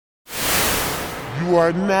You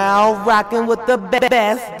are now rocking with the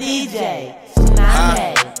best DJ.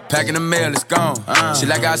 Packing the mail, it's gone. She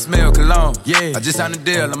like I smell cologne. Yeah, I just signed a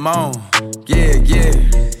deal, I'm on. Yeah.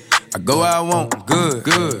 I go where I want, I'm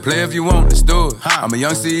good. Play if you want, let's do it. I'm a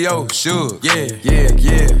young CEO, sure. Yeah.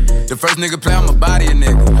 The first nigga play, I'ma body a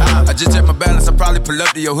nigga. I just check my balance, I probably pull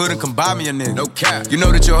up to your hood and come buy me a nigga. No cap. You know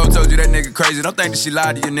that your hoe told you that nigga crazy. Don't think that she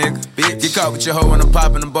lied to you, nigga. Bitch. Get caught with your hoe when I'm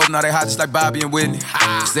popping them both. Now they hot just like Bobby and Whitney.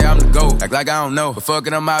 Say I'm the GOAT, act like I don't know. But fuck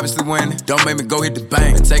it, I'm obviously winning. Don't make me go hit the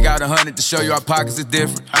bank and take out 100 to show you our pockets is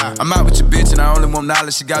different. I'm out with your bitch and I only want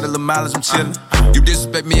knowledge. She got a little mileage, I'm chillin'. You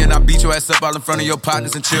disrespect me and I beat your ass up all in front of your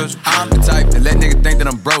partners and children. I'm the type that let niggas think that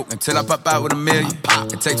I'm broke until I pop out with $1 million.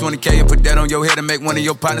 And take 20K and put that on your head and make one of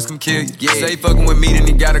your partners come kill you. Yeah. Say fucking with me, then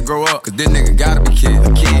he gotta grow up, cause this nigga gotta be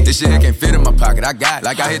killed. This shit here can't fit in my pocket, I got it,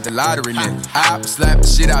 like I hit the lottery, nigga. I slap the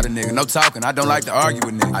shit out of nigga, no talking, I don't like to argue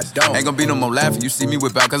with niggas. I don't. Ain't gonna be no more laughing, you see me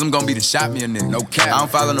whip out, cause I'm gonna be the shot me a nigga. No cap. I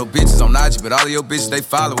don't follow no bitches on IG, but all of your bitches, they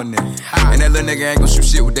following nigga. And that little nigga ain't gonna shoot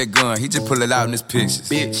shit with that gun, he just pull it out in his pictures.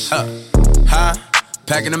 Bitch.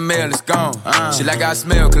 Packing the mail, it's gone. She like I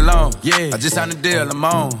smell cologne. Yeah, I just signed a deal, I'm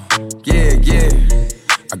on. Yeah.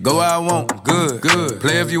 I go where I want, I'm good.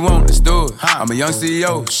 Play if you want, let's do it. I'm a young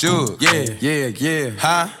CEO, sure.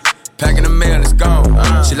 Yeah. Packing the mail, it's gone.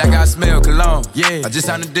 She like I smell cologne. Yeah, I just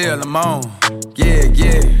signed a deal, I'm on. Yeah.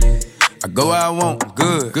 I go where I want, I'm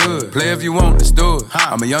good. Play if you want, let's do it.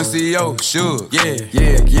 I'm a young CEO, sure. Yeah.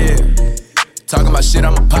 Talking about shit,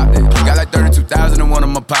 I'ma pop that. Got like 32,000 in one of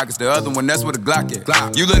my pockets. The other one, that's where the Glock at.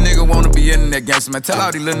 You little nigga wanna be in that gangster, man. Tell all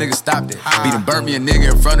these little niggas stop that. Beat burn me a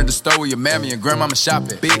nigga in front of the store where your mammy and grandmama shop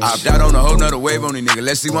at. I opt out on a whole nother wave on these niggas.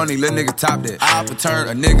 Let's see one of these little niggas top that. I turn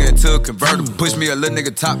a nigga into a convertible. Push me a little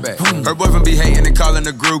nigga top back. Her boyfriend be hating and calling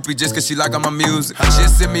a groupie just cause she like all my music. She'll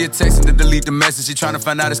send me a text and to delete the message. She tryna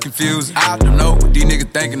find out it's confusing. I don't know what these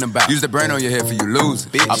niggas thinking about. Use the brain on your head for you lose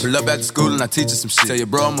it. I pull up after school and I teach her some shit. Tell your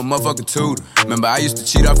bro I'm a motherfucking tutor. Remember I used to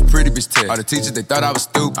cheat off a pretty bitch test. All the teachers, they thought I was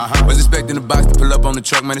stupid. Was expecting the box to pull up on the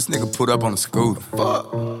truck, man, this nigga pulled up on a scooter.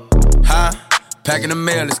 Fuck. Packing the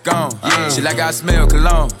mail, it's gone. She like I smell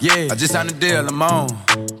cologne. I just signed a deal, I'm on.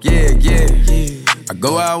 Yeah. I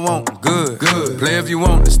go where I want, I'm good. Play if you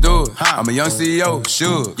want, let's do it. I'm a young CEO,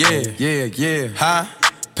 sure. Yeah.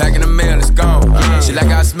 Packing the mail, it's gone. She like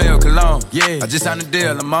I smell cologne. I just signed a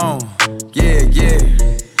deal, I'm on. Yeah.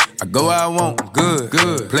 I go where I want, I'm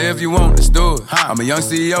good. Play if you want, let's do it. I'm a young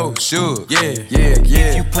CEO, sure. Yeah.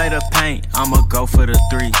 If you play the paint, I'ma go for the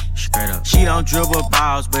 3. Straight up. She don't dribble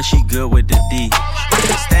balls, but she good with the D.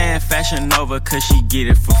 Stay in Fashion Nova, cause she get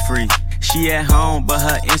it for free. She at home, but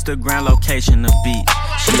her Instagram location the beach.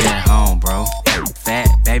 She at home, bro. Fat,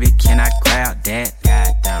 baby, can I grab that?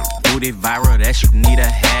 Goddamn. Booty viral, that shit need a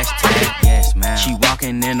hashtag. Yes, man. She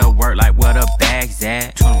walking in to work like where the bag's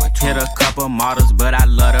at. Hit a couple models, but I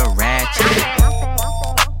love the ratchet.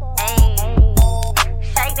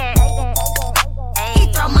 He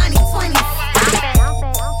throw money 20.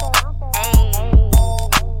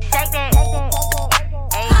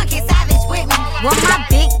 Hunky Savage with me. Want my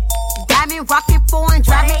big diamond rocket foreign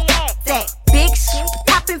driving that big shit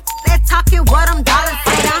popping, that talking what I'm dollars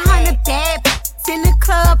at. 100 bad in the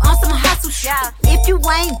club on some hustle shit. If you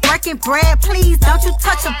ain't working bread, please don't you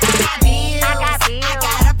touch a bill. I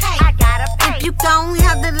gotta pay. If you don't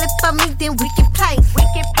have the lip for me, then we can play.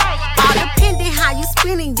 All depending how you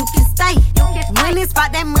spending, you can stay. When it's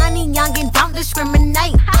about that money, young and don't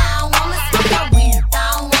discriminate. I don't wanna smoke your weed,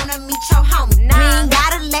 I don't wanna meet your homie. You ain't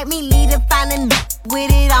gotta let me lead and find a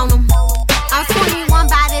with it on them. I'm 21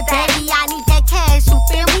 by the baby, I need that cash, you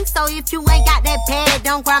feel me? So if you ain't got that bag,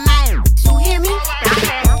 don't grab my ass, you hear me?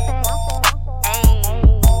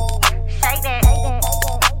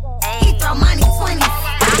 He throw money 20.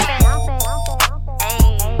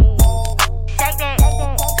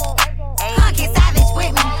 Hunky Savage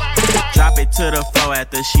with me. Drop it to the floor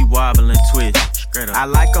after she wobble and twist. I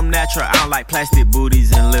like them natural, I don't like plastic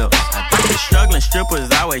booties and lips. Struggling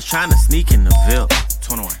strippers always trying to sneak in the Ville.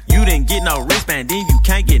 21. You didn't get no wristband, then you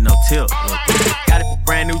can't get no tip. Got a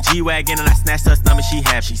brand new G-Wagon and I snatched her stomach, she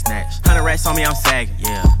snatched. 100 racks on me, I'm sagging.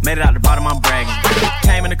 Yeah. Made it out the bottom, I'm bragging.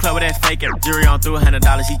 Came in the club with that fake jury on through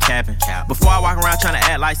 $100, he capping. Before I walk around trying to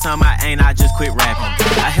act like something I ain't, I just quit rapping.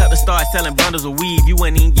 I helped her start selling bundles of weave, you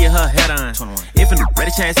wouldn't even get her head on. 21. If a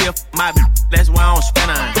ready chance here, my bitch, that's why I don't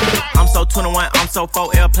spend on. I'm so 21, I'm so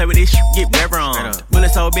 4L, play with this shit, get rubber on.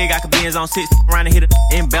 Bullet so big, I could be in zone 6, around and hit it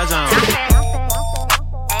in Belgium.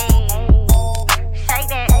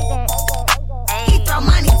 He throw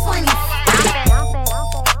money 20.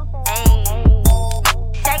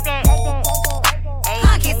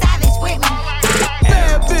 Hunky Savage with me.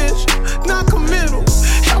 Bad bitch, non-committal.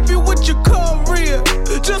 Help you with your career.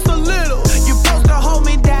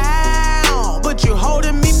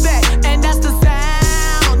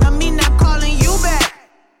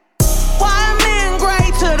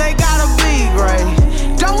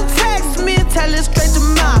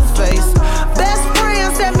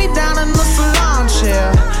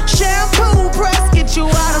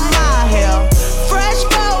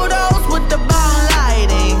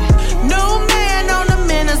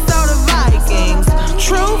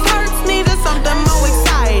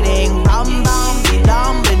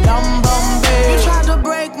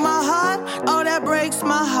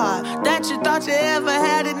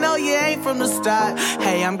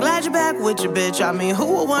 back with your bitch. I mean, who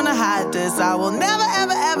would wanna hide this? I will never,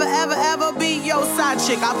 ever, ever, ever, ever be your side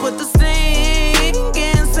chick. I put the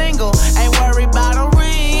singing single. Ain't worried about a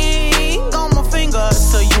ring on my finger.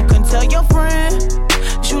 So you can tell your friend,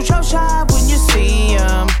 shoot your shot when you see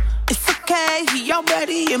him. It's okay, he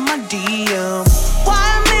already in my DM.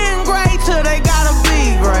 Why men gray till they gotta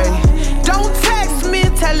be gray? Don't text me,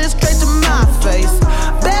 tell it straight to my face.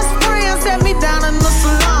 Best friend set me down in the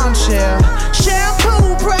salon chair.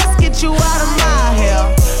 Shampoo press, get you out of my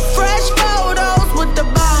hair. Fresh photos with the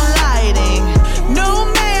bomb lighting. New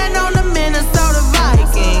man on the Minnesota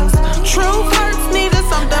Vikings. True hurts needed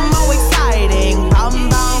something more exciting. Bum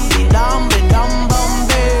bum be dum be dum bum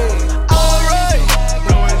be. Alright,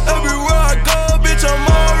 everywhere I go, bitch, I'm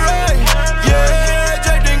alright. Yeah,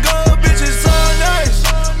 Jack and gold, bitch, it's so nice.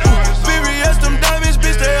 VVS, them diamonds,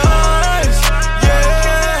 bitch, they eyes.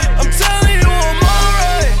 Yeah, I'm telling you I'm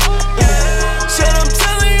alright. Said I'm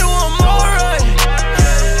telling you I'm alright.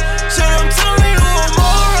 Said I'm telling you I'm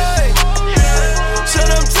alright. Said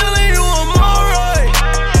I'm telling you I'm alright.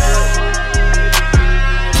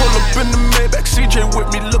 Pull up in the Maybach, CJ with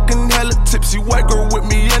me, looking hella tipsy. White girl with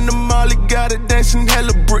me, and the Molly got it dancing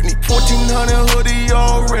hella Britney. 1400 hoodie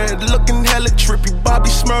all red, looking hella trippy. Bobby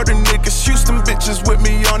Smurder niggas, Houston bitches with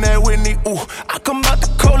me on that Whitney. Ooh, I come out the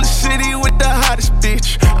coldest city with the hottest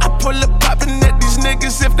bitch. I pull up poppin' at these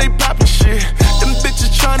niggas if they poppin' shit. Them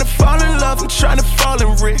bitches tryna fall in love, I'm tryna fall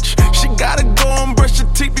in rich. She gotta go and brush her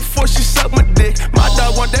teeth before she suck my dick. My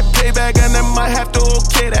dog want that payback and I might have to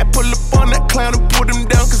okay that. Pull up on that clown and put him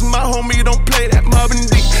down, cause my homie don't play that. Mobbin'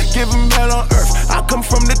 deep, give him hell on earth. I come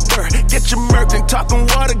from the dirt, get your murked and talking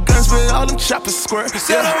water guns, but all them choppers squirt.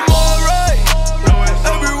 Said I'm alright,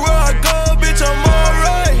 everywhere I go, bitch, I'm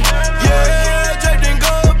alright. Yeah, Jack and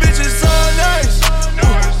gold, bitch, it's so nice.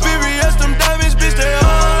 VVS, them diamonds, bitch, they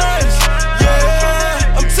eyes.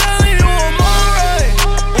 Yeah, I'm telling you I'm alright.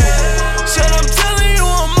 Said I'm telling you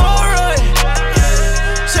I'm alright.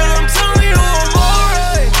 Said I'm telling you I'm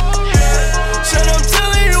alright. Said I'm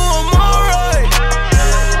telling you I'm alright.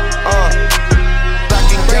 Black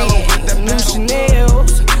and yellow with them new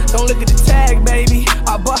Chanels. Don't look at the tag, baby.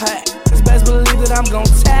 I bought her. Best believe that I'm gon'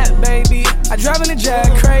 tap, baby. I drive in a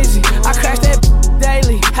Jag crazy. I crash that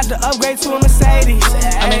daily. Had to upgrade to a Mercedes.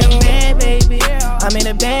 I'm in a bag, baby. I'm in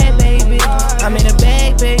a bag, baby. I'm in a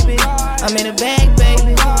bag, baby. I'm in a bag,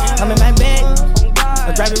 baby. I'm in my bag.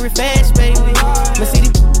 I drive it real fast, baby.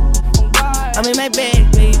 Mercedes. I'm in my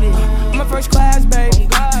bag, baby. I'm a first class, baby.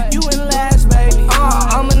 You in last, baby.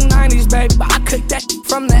 I'm in the 90s, baby. But I cooked that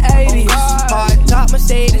from the 80s. Hard top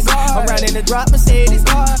Mercedes. I'm riding the drop Mercedes.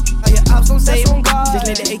 I'm so safe. Just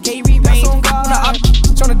let the AK re-range.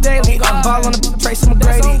 On the daily, ball on the Tracy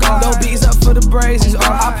McGrady. No beats up for the brazies.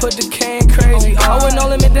 I put the can crazy. With no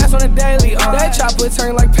limit, that's on the daily. That chopper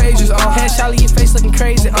turn like pages. Headshot, your face looking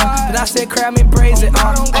crazy. Then I said, crab me, braze it.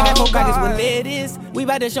 I got 4 pockets with ladies. We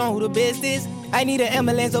bout to show who the best is. I need an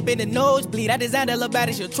ambulance up in the nosebleed. I designed a little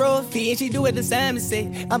body, she a trophy. And she do it the same as say.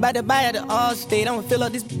 I'm about to buy her the Allstate. I'ma fill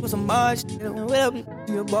up this with some March. What up,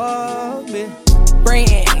 you Bobby? Brand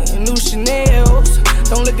new Chanels.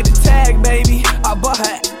 Don't look at the tag, baby. I bought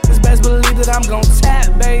her. Best believe that I'm gon' tap,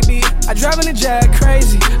 baby. I drive in a Jag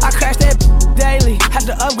crazy. I crash that daily. Had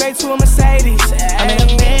to upgrade to a Mercedes. I'm in a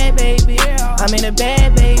bag, baby. I'm in a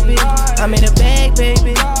bag, baby. I'm in a bag,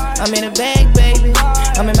 baby. I'm in a bag, baby.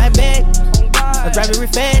 I'm in my bag. I drive it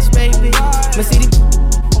real fast, baby. Mercedes.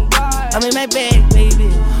 I'm in my bag,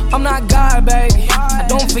 baby. I'm not God, baby. I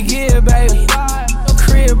don't forgive, baby. No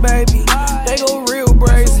crib, baby. They go real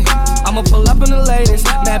brazy. I'ma pull up in the latest.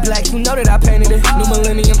 Matte black, you know that I painted it. New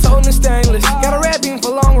millennium, told in stainless. Got a red beam for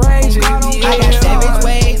long ranges. I got savage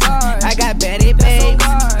ways. I got Betty babes.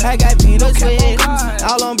 I got Venus wigs.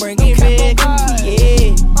 All on bringing big.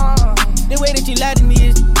 Yeah. The way that you lie to me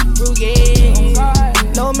is true, yeah.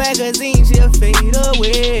 No magazine, she'll fade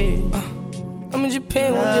away. I'm in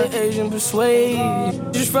Japan with the Asian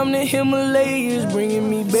persuade. Just from the Himalayas, bringing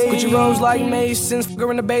me baby. Gucci rolls like Masons, fuck her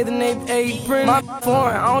in the bathing ape apron. My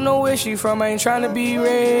foreign, I don't know where she from, I ain't tryna be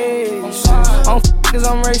racist. I'm cause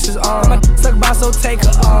I'm racist, my stuck by, so take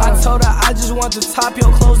her off. I told her I just want the top,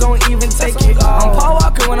 your clothes don't even take it off. I'm Paul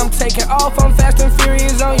Walker when I'm taking off, I'm fast and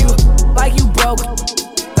furious on you, like you broke.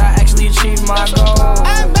 I actually achieved my goal.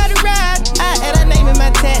 I'm about to ride, I had her name in my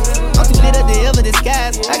text. I'm too lit up to ever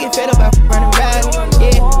disguise. I get fed up by running rides.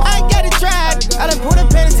 Yeah, I got it tried. I done put a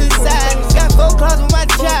pen to the side. Got 4 claws with my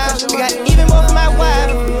child. I got even more for my wife.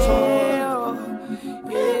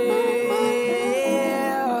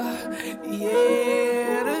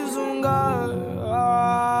 Yeah, this one guy.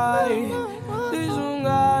 This one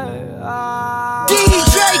guy.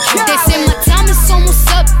 They say my time is almost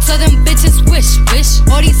up. so them bitches wish.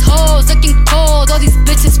 All these hoes looking cold, all these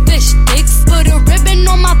bitches fish dicks. Put a ribbon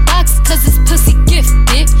on my box, cause it's pussy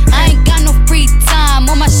gifted. I ain't got no free time,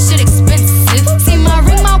 all my shit expensive. See my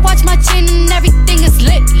ring, my watch, my chain, and everything is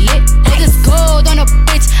lit. All this gold on a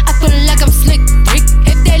bitch, I feel like I'm slick Rick.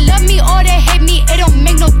 If they love me or they hate me, it don't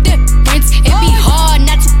make no difference. It be hard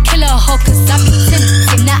not to kill a hoe, cause I be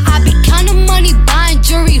tempted. Now I be counting money, buying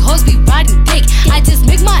jewelry, hoes be riding dick. I just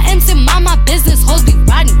make my M's and mind my business, hoes be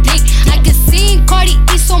riding dick. I can see Cardi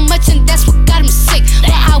eat so much and that's what got him sick.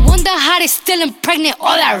 But I wonder how they still impregnate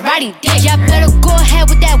all that riding dick. Y'all better go ahead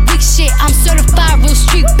with that weak shit. I'm certified real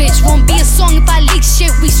street bitch. Won't be a song if I leak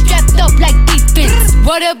shit. We strapped up like defense.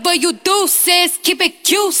 Whatever you do, sis, keep it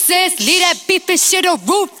cute, sis. Leave that beef and shit a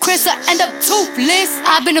roof, Chris, or end up toothless.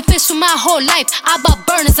 I've been official my whole life. I bought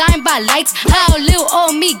burners, I ain't buy lights. How little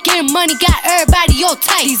old me getting money got everybody all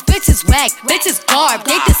tight. These bitches whack, bitches garb.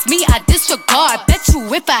 They diss me, I disregard. Bet you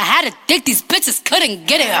if I had a dick, these bitches couldn't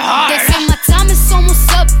get it hard. They say my time is almost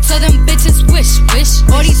up, so them bitches wish.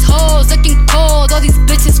 All these hoes looking cold, all these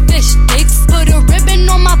bitches fish dicks. Put a ribbon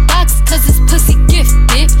on my box, cause it's pussy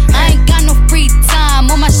gifted. I ain't got no free time,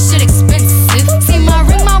 all my shit expensive. See my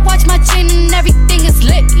ring, my watch, my chain, and everything is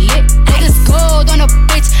lit. All this gold on a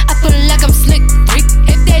bitch, I feel like I'm slick Rick.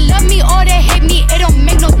 If they love me or they hate me, it don't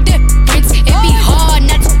make no difference. It be hard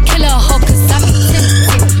not to kill a hoe, cause I be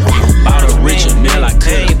tempted. Bought a rich meal, I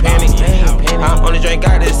couldn't panic. I only drank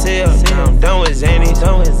out this hill. I'm done with Zannies.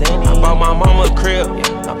 I bought my mama a crib.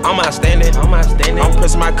 I'm outstanding. I'm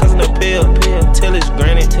pressing my cousin a pill till it's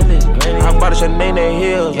granted. I bought a Chanel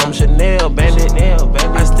heels. I'm Chanel bandit.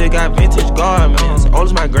 I still got vintage garments. Old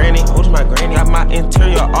as my granny. Got my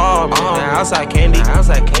interior all man. Now outside candy.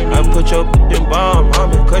 I put your in bomb,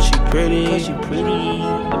 cause she pretty.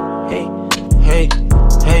 Hey.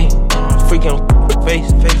 Freaking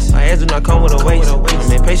face. My ass do not come with a waist.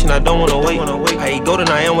 I'm impatient, I don't wanna wait. I eat golden,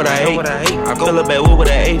 I am what I hate. I fill up at wood with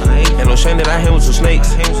an eighth. And no shame that I hang with some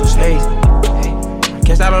snakes.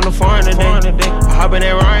 Catch out on the farm today. I hop in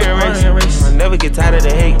that Ryan race. I never get tired of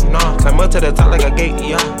the hate. Climb up to the top like a gate.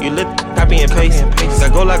 You lit, copy and paste. I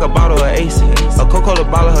go like a bottle of Ace. A Coca-Cola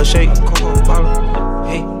bottle, her shake.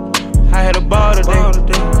 Hey. I had a ball today.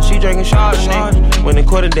 She drinking Chardonnay. When the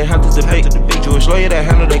court didn't have to debate. Jewish lawyer that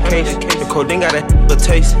handled the case. The codeine got a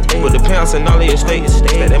taste. With the pounds and all of your states.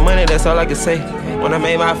 That money, that's all I can say. When I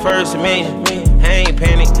made my first million, I ain't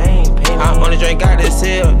panic. I only drank out this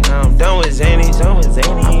hill. Now I'm done with Zannies.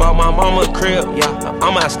 I bought my mama a crib.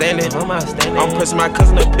 I'm outstanding. I'm pressing my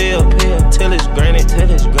cousin a pill till it's granted.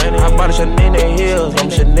 I bought a Chanel heels. I'm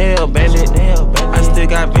Chanel bandit. I still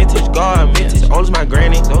got vintage garments. Old as my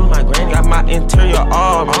granny. Got my interior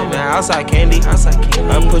all man. Now outside candy.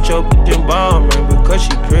 I put your in bomb because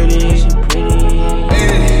she pretty.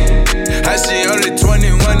 How she only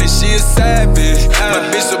 21 and she a savage. My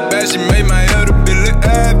bitch so bad she made my elder bill look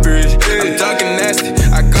average. I'm talking nasty,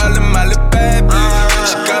 I call her my little bad bitch.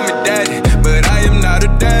 She call me daddy, but I am not a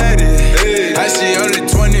daddy. How she only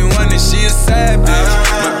 21 and she a savage.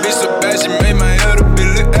 My bitch so bad she made my elder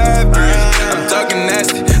bill look average. I'm talking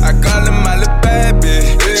nasty, I call her my little bad bitch.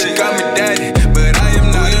 She call me daddy, but I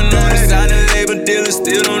am not a daddy. Signing label dealer,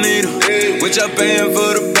 still don't need her. What y'all paying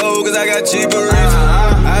for the bowl, cause I got cheaper reasons.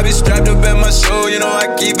 I be strapped up at my show, you know I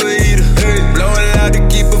keep a heater. Blowing loud to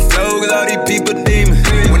keep a flow, cause all these people need me.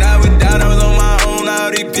 When I went down, I was on my own, all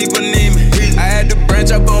these people need me. I had to branch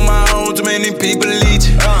up on my own, too many people leech.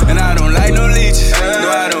 And I don't like no leeches, no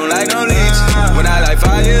I don't like no leeches. When I like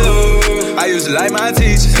fire, I used to like my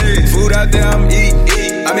teachers. Food out there, I'm eat.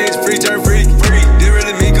 I mean it's free, turn free. Didn't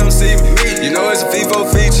really me, come see me. You know it's a FIFO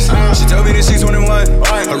features. She told me that she's 21.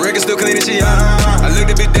 Her record still clean and she young. I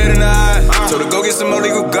looked a bit dead in the eye. Told her go get some more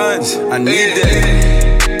legal guns. I need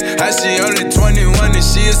that. How she only 21 and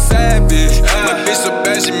she a savage. My bitch so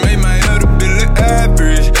bad she made my elder bill look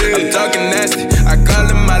average. I'm talking nasty, I call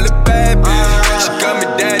her my little bad bitch. She call me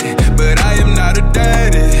daddy, but I am not a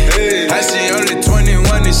daddy. How she only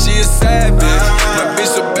 21 and she a savage. My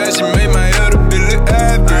bitch so bad she made my elder bill look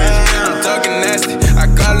average. I'm talking nasty, I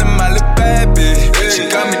call her my little bad bitch. She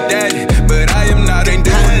call me daddy, but I am not a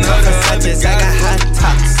daddy. I got hot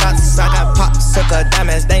top socks, I got popsicle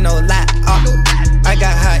diamonds, they no lie. I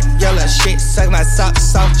got hot yellow shit, suck my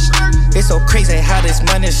socks off. It's so crazy how this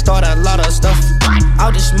money start a lot of stuff.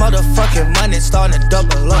 All this motherfucking money starting to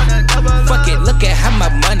double up. Fuck it, look at how my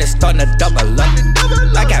money starting to double up.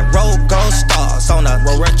 I got roll gold stars on a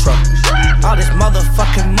roll retro. All this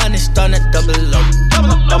motherfucking money starting to double up.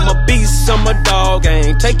 I'm a beast, I'm a dog. ball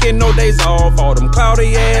game. Taking no days off. All them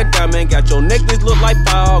cloudy ass diamond. Got your necklace look like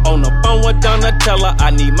fog. On the phone with Donatella.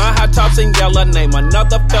 I need my hot tops in yellow. Name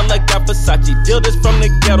another fella. Got Versace. Deal this from the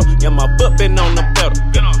ghetto. Yeah, my foot been on the pedal.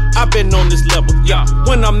 Yeah, I been on this level. Yeah,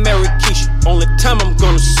 when I marry Keisha, only time I'm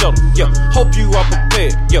gonna settle. Yeah, hope you are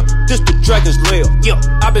prepared. Yeah, this the dragon's lair. Yeah,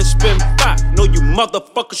 I been spending five. Know you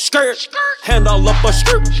motherfuckers scared. Hand all up a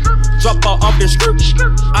skirt. Drop her off the skirt.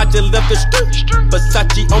 I just left the skirt.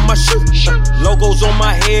 Versace on my shirt. Logos on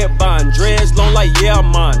my head. Buying dreads long like yeah,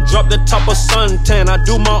 man. Drop the top of suntan. I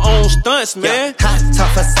do my own stunts, man. Yeah, hot top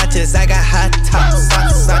Versace's. I got hot top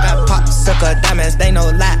socks. I got popsicle diamonds. They no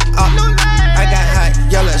lie. I got hot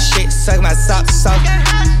yellow shit. Suck my socks off.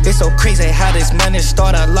 It's so crazy how this money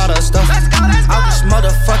start a lot of stuff. All this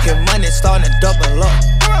motherfucking money starting to double up.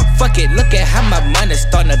 Fuck it, look at how my money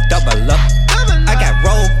starting to double up. I got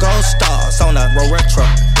roll gold stars on a roller truck.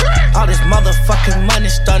 All this motherfucking money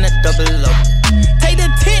starting to double up. Take the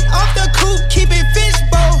tent off the coupe, keep it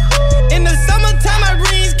fishbowl. In the summertime, my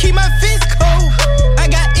rings keep my fist cold. I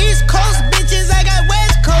got East Coast bitches, I got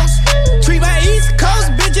West Coast. Treat my East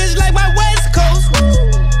Coast bitches like my West Coast.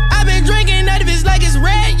 I been drinking out of it like it's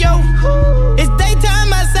red, yo. It's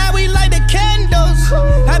daytime outside, we light the candles.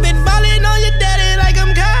 I been falling on your daddy like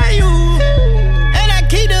I'm Caillou. And I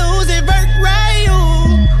keep the Uzi vert Ryu.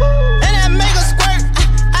 And I make a squirt,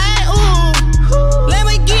 ooh.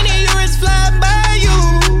 Lamborghini, you is flying by you.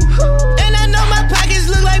 And I know my pockets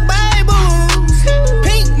look like Bibles.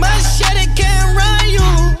 Pink machete can't run you.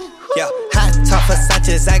 Yeah, hot top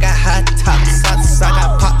Versace's, I got hot top socks. I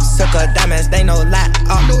got popsicle diamonds, they no lie.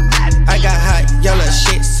 I got hot yellow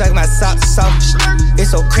shit, suck my socks off.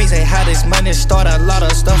 It's so crazy how this money start a lot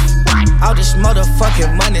of stuff. All this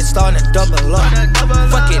motherfucking money starting to double up.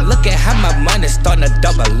 Fuck it, look at how my money starting to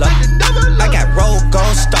double up. I got roll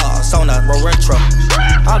gold stars on a roller truck.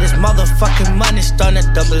 All this motherfucking money starting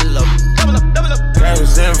to double up.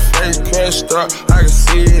 Diamonds in the face crushed up, I can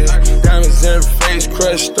see it. Diamonds in the face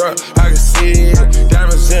crushed up, I can see it.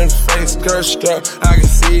 Diamonds in the face crushed up, I can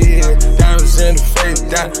see it. Diamonds in the face,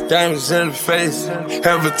 diamonds in the face.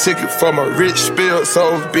 Have a ticket for my rich spill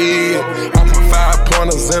so big. I put 5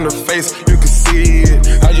 pointers in the face, you can see it.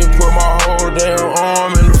 I just put my whole damn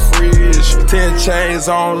arm in the fridge. 10 chains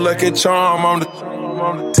on, Lucky Charm on the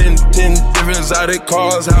 10 different exotic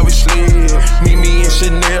cars, how we slid. Meet me and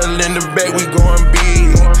Chanel in the back, we going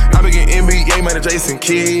big. I be getting NBA man, Jason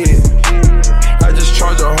Kidd. I just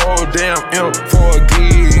charge a whole damn M for a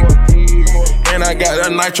gig. And I got a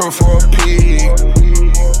nitro for a pig.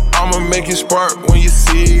 I'ma make it spark when you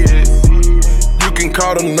see it. You can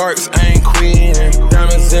call them narcs, I ain't queen.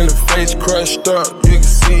 Diamonds in the face crushed up, you can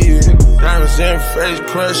see it. Diamonds in the face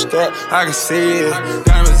crushed up, I can see it.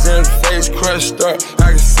 Diamonds in the face crushed up,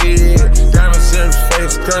 I can see it. Diamonds in the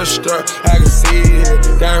face crushed up, I can see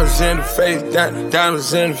it. Diamonds in the face,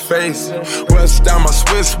 diamonds in the face. West down my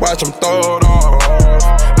Swiss watch, I'm throw it off.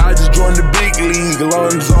 I just joined the big league,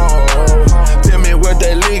 lungs off. Tell me what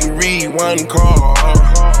that league read, one call.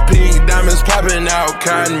 Pink diamonds popping out,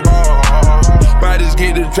 cotton ball. Bodies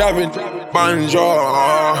get to dropping, bonjour.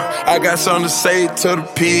 I got something to say to the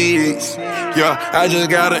pigs. Yeah, I just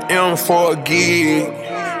got an M for a gig.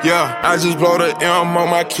 Yeah, I just blow the M on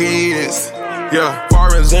my kids. Yeah,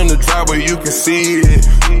 foreigns in the driveway, you can see it.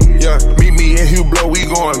 Yeah, meet me in Hublot, we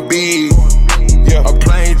going big. Yeah, a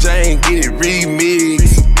plain Jane, get it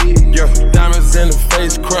remixed. Yeah, diamonds in the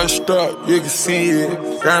face crushed up, you can see it.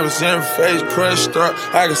 Diamonds in the face crushed up,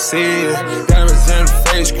 I can see it. Diamonds in the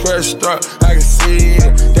face crushed up, I can see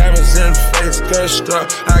it. Diamonds in the face crushed up,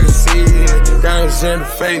 I can see it. Diamonds in the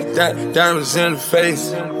face, diamonds in the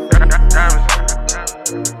face.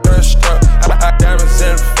 Diamonds crushed up, diamonds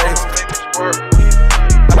in the face.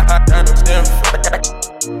 Diamonds in the face.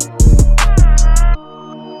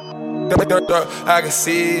 I can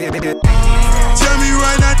see it. Tell me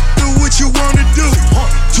right now, what you wanna do?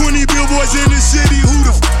 20 billboards in the city, who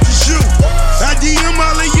the f is you? I DM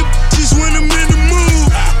all of you bitches when I'm in the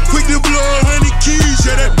mood. Quick to blow 100 keys,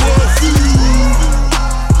 yeah, that boy food.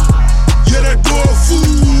 Yeah, that boy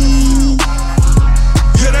food.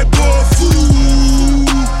 Yeah, that boy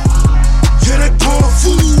food. Yeah, that boy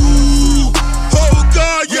food. Oh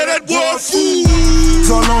God, yeah, that boy food. It's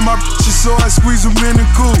all on my bitches, so I squeeze them in the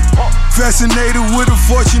coupe. Fascinated with a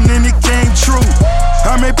fortune and it came true.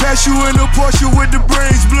 I may pass you in a Porsche with the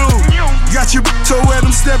brains blue. Got your bitch so wet,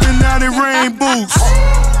 I'm stepping out in rain boots.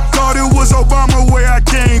 Thought it was Obama where I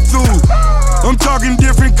came through. I'm talking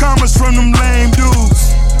different commas from them lame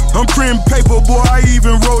dudes. I'm printing paper, boy, I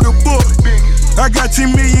even wrote a book. I got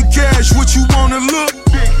 10 million cash, what you wanna look?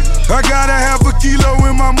 I got a half a kilo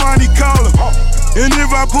in my Monte Carlo. And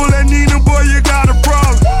if I pull that Nina, boy, you got a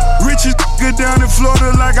problem. Richard get down in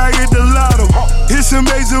Florida like I hit the lotto. It's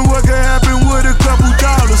amazing what could happen with a couple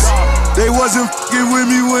dollars. They wasn't fucking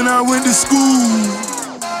with me when I went to school.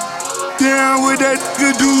 Down with that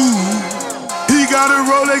nigga dude. He got a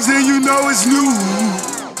Rolex and you know it's new.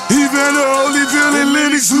 He been a Holyfield and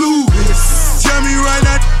Lennox Lewis. Tell me right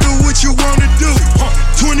now, what you wanna do?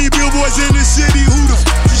 20 billboards in the city, who the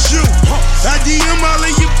f is you? I DM all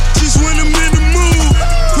of you just when I'm in the mood.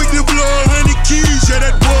 Quick to blow 100 keys, yeah,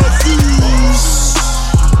 that boy fool.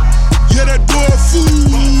 Yeah, that boy fool.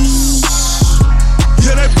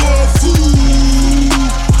 Yeah, that boy fool.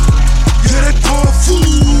 Yeah, that boy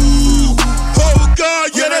fool. Oh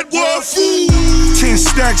God, yeah, that boy fool. 10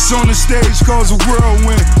 stacks on the stage cause a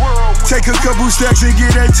whirlwind. Take a couple stacks and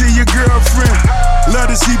get that to your girlfriend.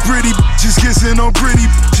 Love to see pretty bitches kissing on pretty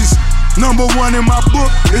bitches. Number one in my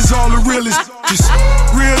book is all the realest bitches.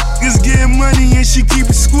 Real niggas getting money and she keep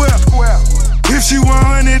it square. If she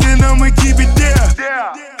 100 then I'ma keep it there.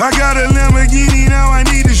 I got a Lamborghini, now I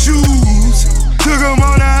need the shoes. Took them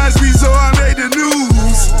on the high speed so I made the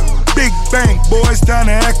news. Big bank, boys time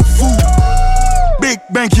to act a fool. Big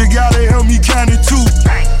bank, you gotta help me count it too.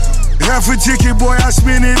 Half a ticket, boy, I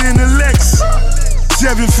spend it in the Lex.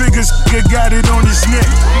 7 figures, got it on his neck.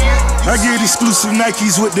 I get exclusive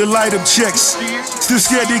Nikes with the light up checks. Still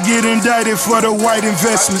scared to get indicted for the white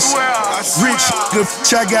investments. Rich, the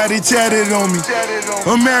bitch, I got it tatted on me.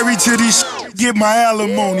 I'm married to this get my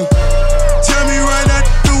alimony. Tell me right now,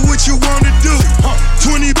 what you wanna do?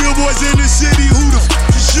 20 billboards in the city, who the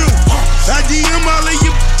f is you? I DM all of you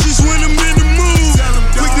just when I'm in the mood.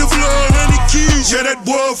 Quick to blow 100 keys, yeah, that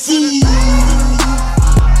boy fool.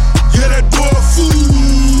 Yeah, that boy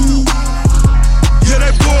fool. Yeah,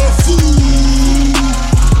 that boy fool.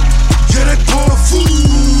 Yeah, that boy fool.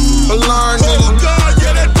 Oh God,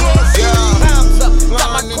 yeah, that boy fool. Time's up, got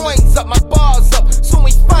my coins up, my bars up. Soon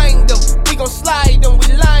we find them, we gon' slide them, we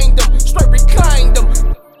lined them, straight reclined them.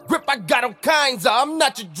 Grip, I got all kinds of, I'm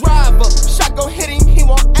not your driver. Shot gon' hit him, he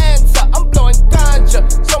won't answer. I'm blowing ganja,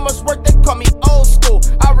 so much work they call me old school.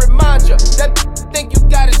 I remind you, that think you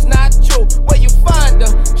got is not true. Where you find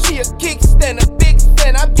her? She a kickstand, a big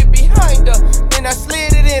fan, I get behind her. Then I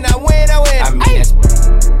slid it in, I went. I mean, that's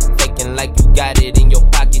faking like you got it in your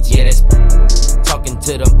pockets, yeah, that's talking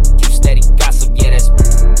to them, you steady gossip, yeah, that's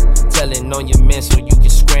telling on your man so you can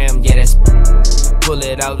scram, yeah, that's pull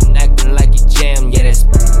it out and acting like you jam, yeah, that's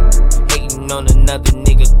hating on another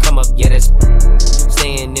nigga, come up, yeah, that's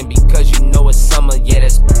staying in because you know it's summer, yeah,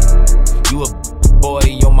 that's you a boy,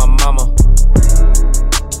 you're my mama.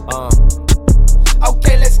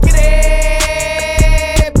 Okay, let's get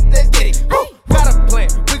it. Let's get it. Got a plan.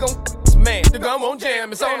 We gon' man. The gun won't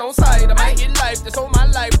jam. It's on site. I might get life. That's on my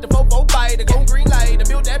life. The 4-4 bite. The gon' green light. I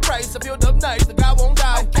build that price. I build up nice. The guy won't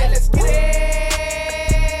die. Okay, let's get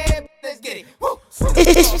it. Let's get it. Woo.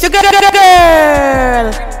 It's your girl,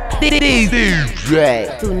 DJ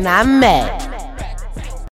Tsunami.